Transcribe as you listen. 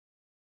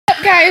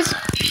Guys,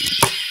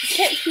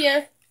 can't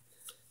hear.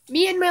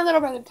 Me and my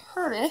little brother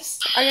Thomas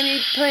are gonna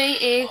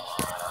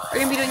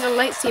be doing a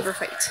lightsaber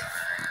fight.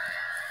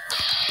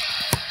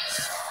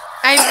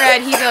 I'm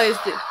red, he's always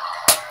blue.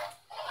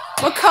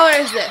 What color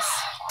is this?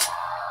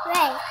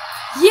 Red.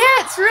 Yeah,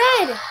 it's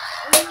red.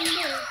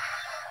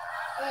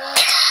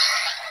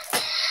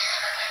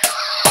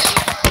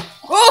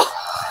 Oh!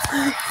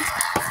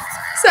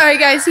 Sorry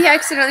guys, he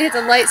accidentally hit the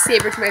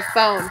lightsaber to my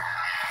phone.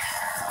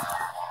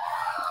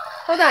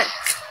 Hold on.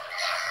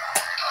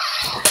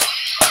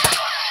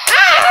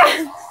 Ah!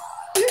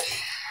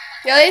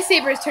 The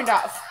lightsaber is turned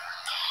off.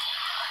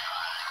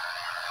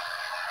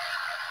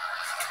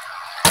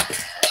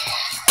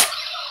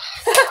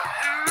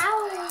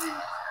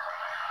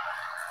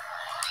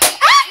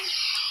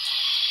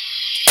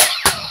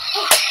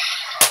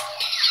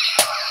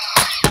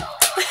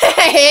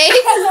 Hey!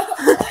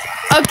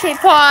 Okay,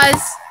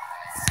 pause.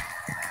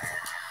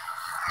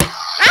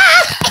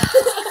 Ah!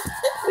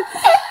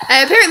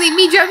 And apparently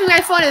me dropping my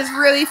phone is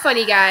really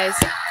funny, guys.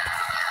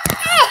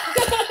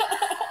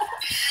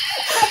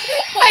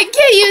 I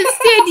can't even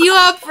stand you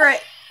up for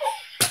it.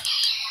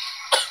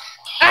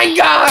 On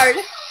guard.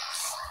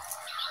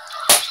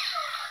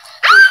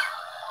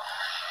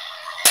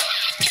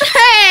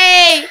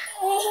 Hey!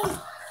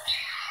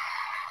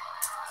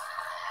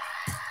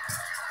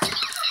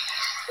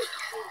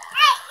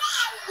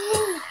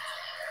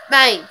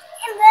 Mine.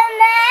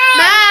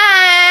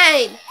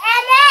 Mine.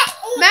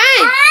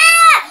 Mine.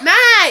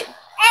 Mine.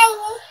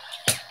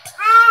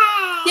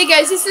 Yeah,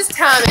 guys, this is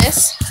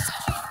Thomas.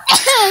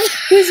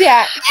 Who's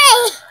that?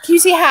 Can you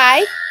say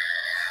hi?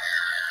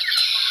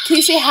 Can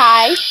you say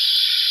hi?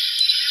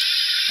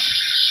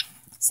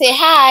 Say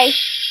hi.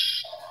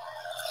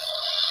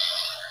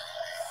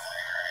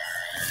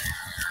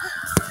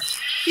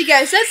 You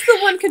guys, that's the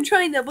one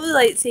controlling the blue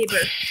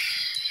lightsaber.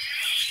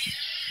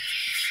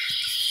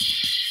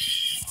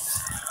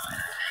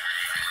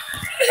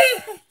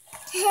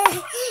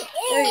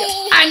 There you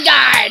go. On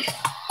guard.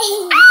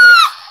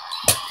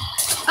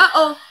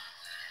 Uh-oh.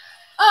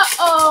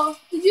 Uh-oh.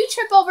 Did you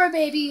trip over,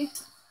 baby?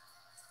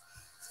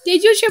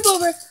 Did you trip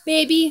over,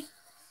 baby?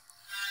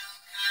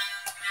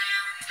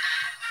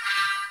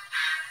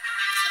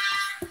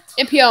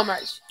 Imperial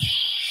March.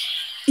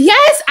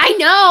 Yes, I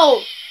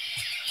know.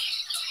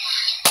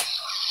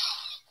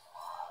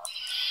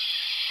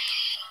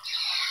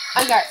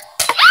 On guard.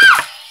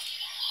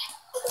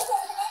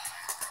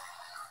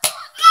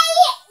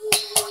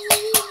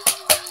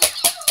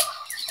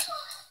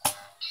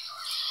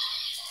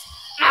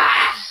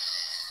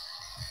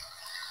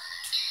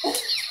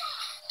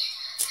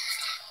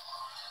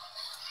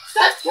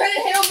 Stop trying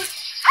to hit over.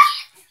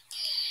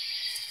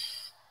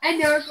 And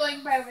now we're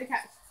going by over the couch.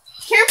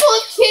 Careful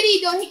of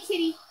Kitty, don't hit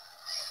Kitty.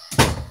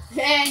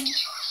 And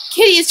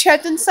Kitty is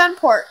trapped in the sun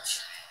porch.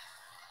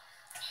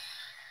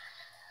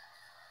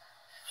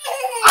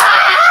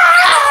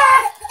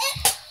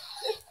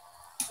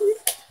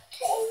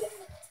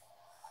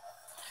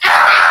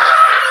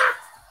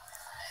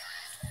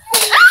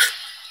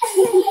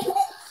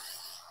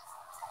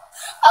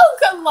 Oh,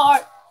 good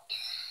Lord.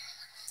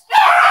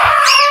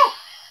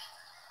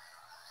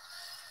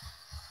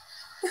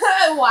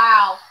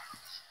 Wow.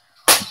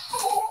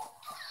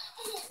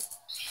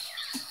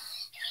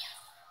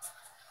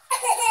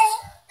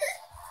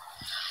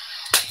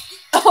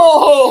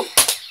 Oh.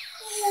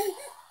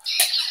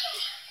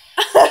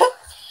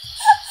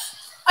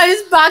 I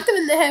just bonked him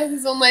in the head with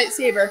his own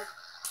lightsaber.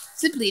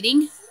 Is it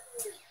bleeding?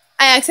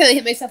 I accidentally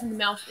hit myself in the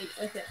mouth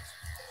with it.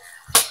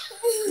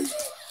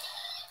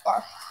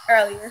 Or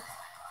earlier.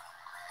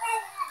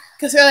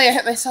 Because earlier I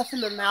hit myself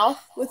in the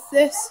mouth with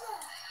this.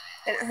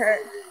 And it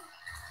hurt.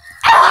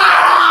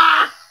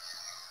 Ah!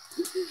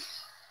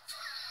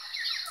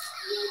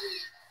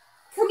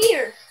 Come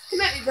here.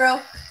 Come at me, bro.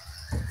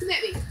 Come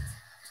at me.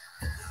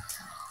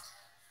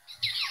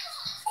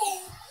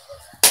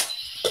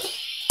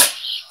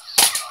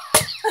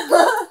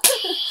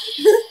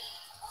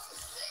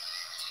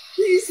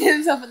 He hit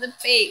himself in the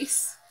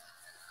face.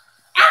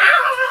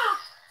 Ah!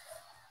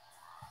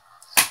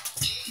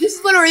 This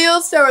is what a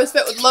real Star Wars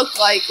fit would look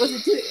like with a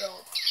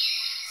 2-year-old.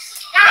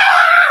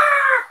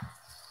 Ah!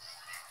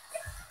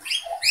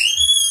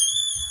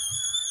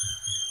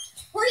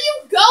 Where are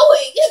you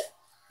going?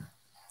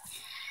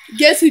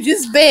 Guess who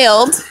just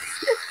bailed?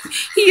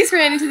 He just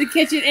ran into the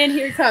kitchen and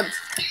here he comes.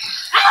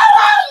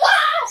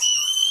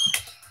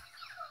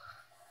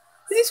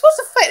 Is he supposed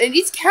to fight and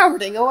he's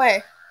cowarding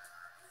away?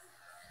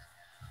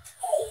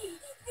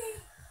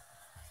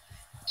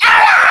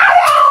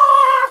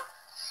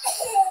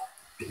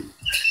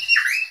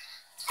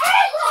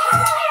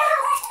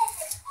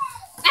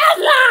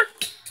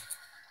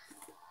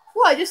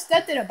 Well, I just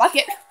stepped in a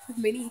bucket with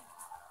Minnie.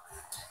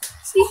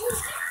 See?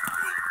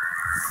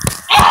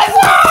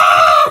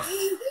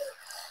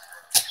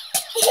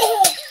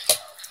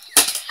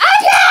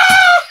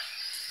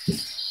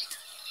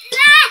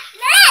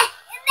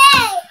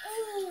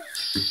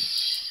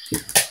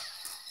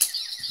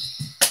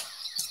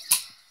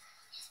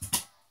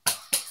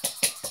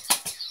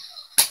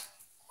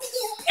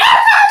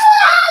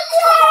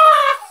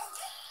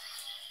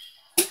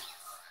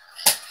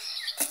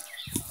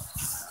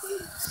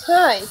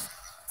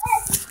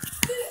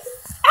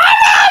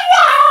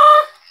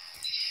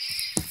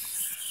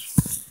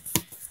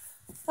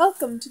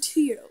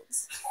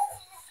 guys.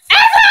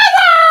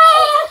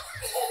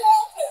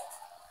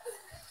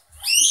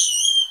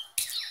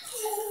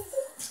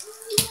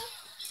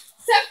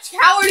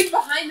 Stop cowering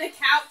behind the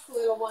couch,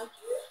 little one.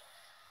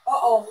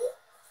 Uh-oh.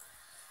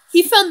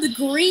 He found the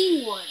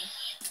green one.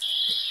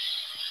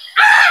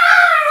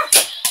 Ah!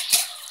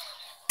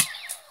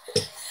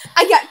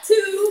 I got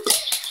two.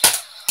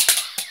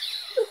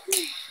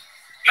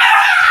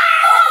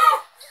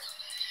 Ah!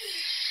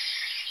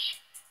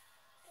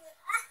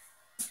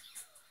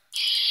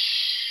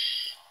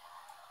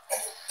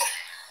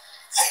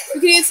 You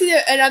can even see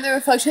another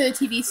reflection of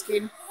the TV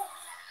screen.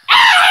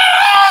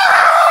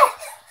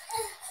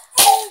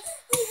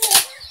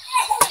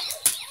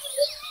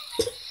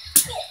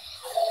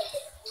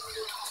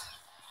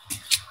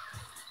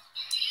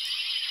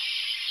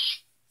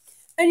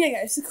 And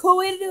yeah, guys, the cool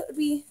way to do it would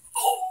be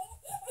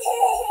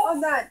on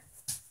that.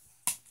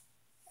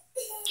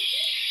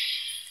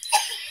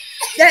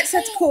 That's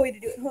a cool way to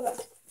do it. Hold on.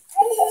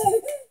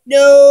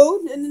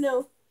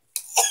 No.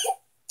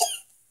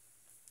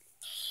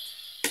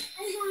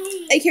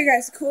 Like here,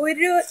 guys, the cool way to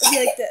do it would be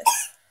like this.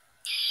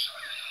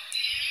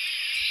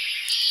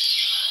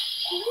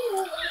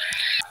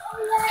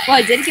 Well,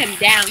 I did get him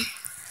down.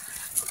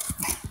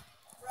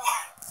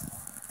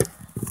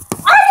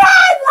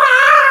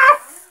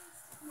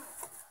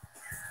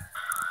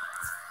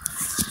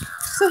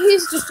 So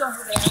he's just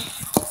over there.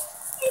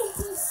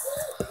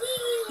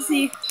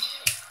 See?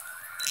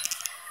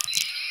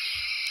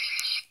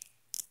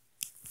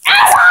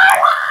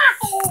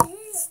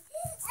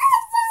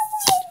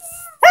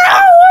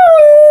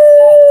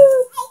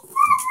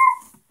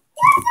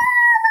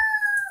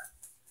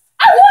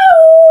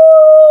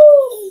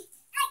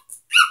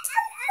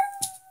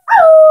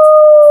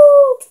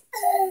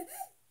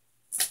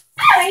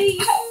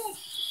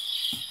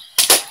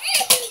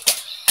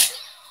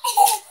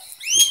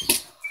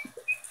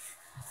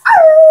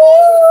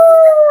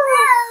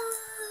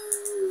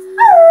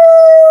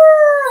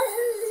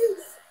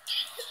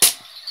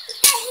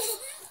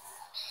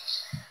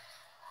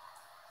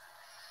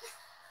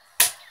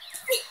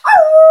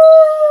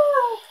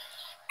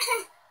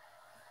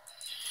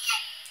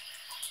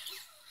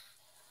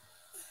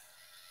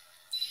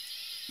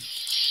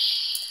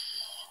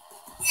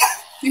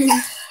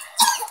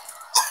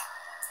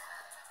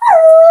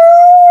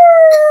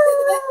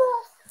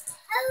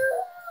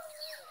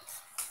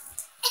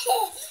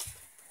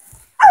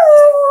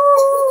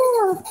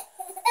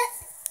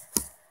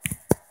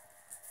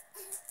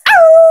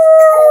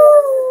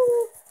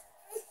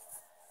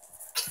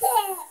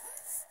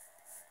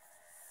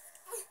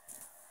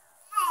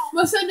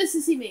 What sound does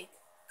Sissy make?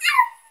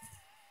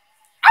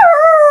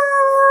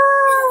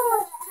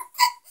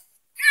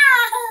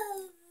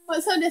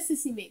 What sound does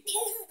Sissy make?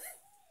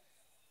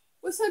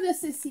 What sound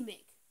does Sissy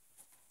make?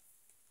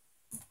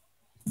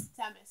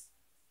 Thomas.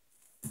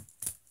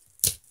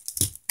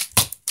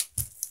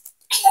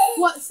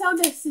 What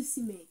sound does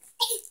Sissy make?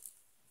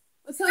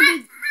 What sound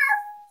did...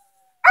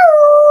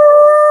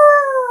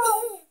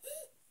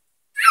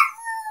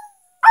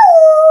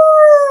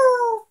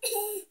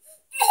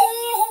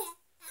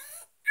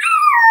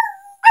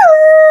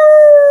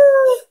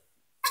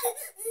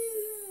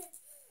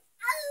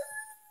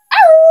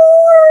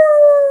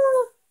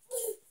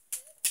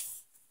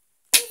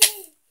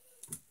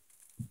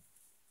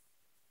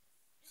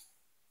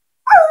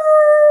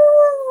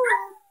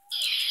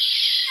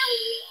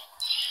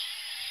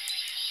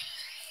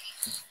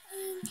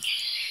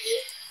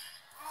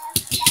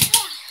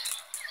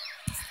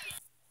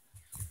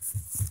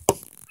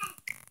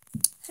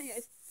 Hey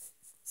guys.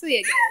 So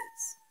yeah,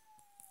 guys.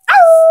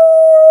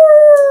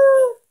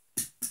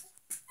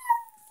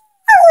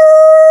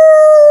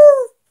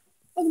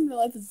 Welcome to the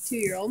life of a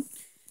 2-year-old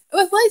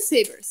with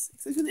lightsabers,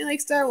 especially like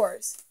Star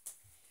Wars.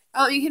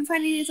 You can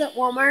find these at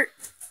Walmart.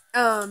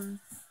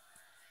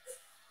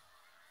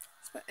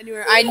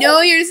 Anywhere. I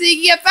know you're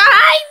sneaking up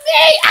behind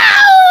me.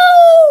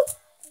 Ow!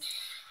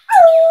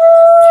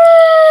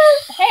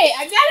 Hey,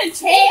 I got a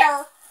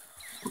chair.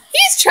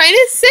 He's trying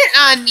to sit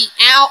on me.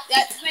 Ow!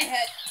 That's my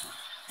head.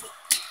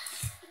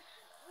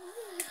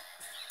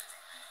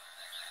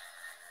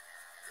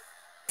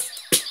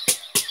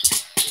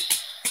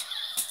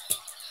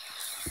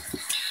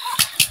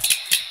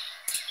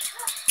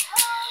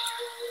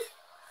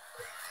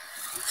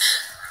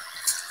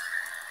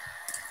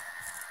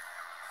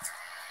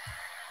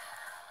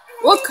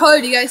 What color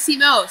do you guys see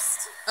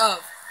most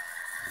of?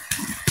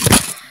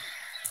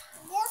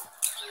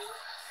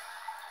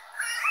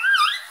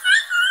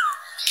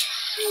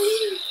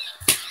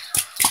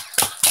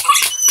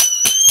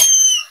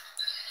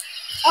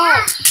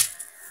 Oh,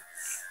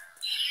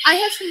 I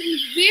have something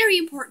very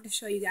important to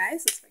show you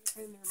guys. Let's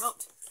find the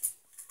remote.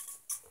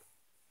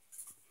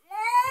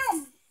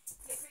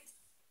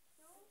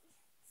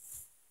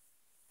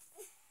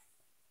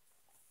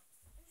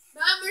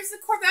 Mom, where's the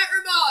Corvette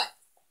remote?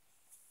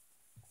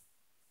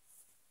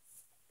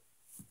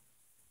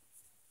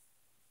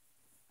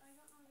 I don't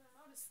know what the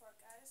remote is for,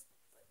 guys,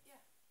 but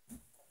yeah.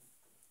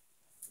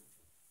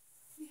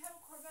 We have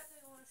a Corvette that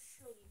I want to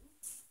show you.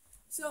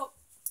 So,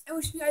 I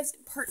will show you guys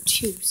part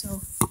 2.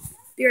 So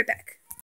be right back.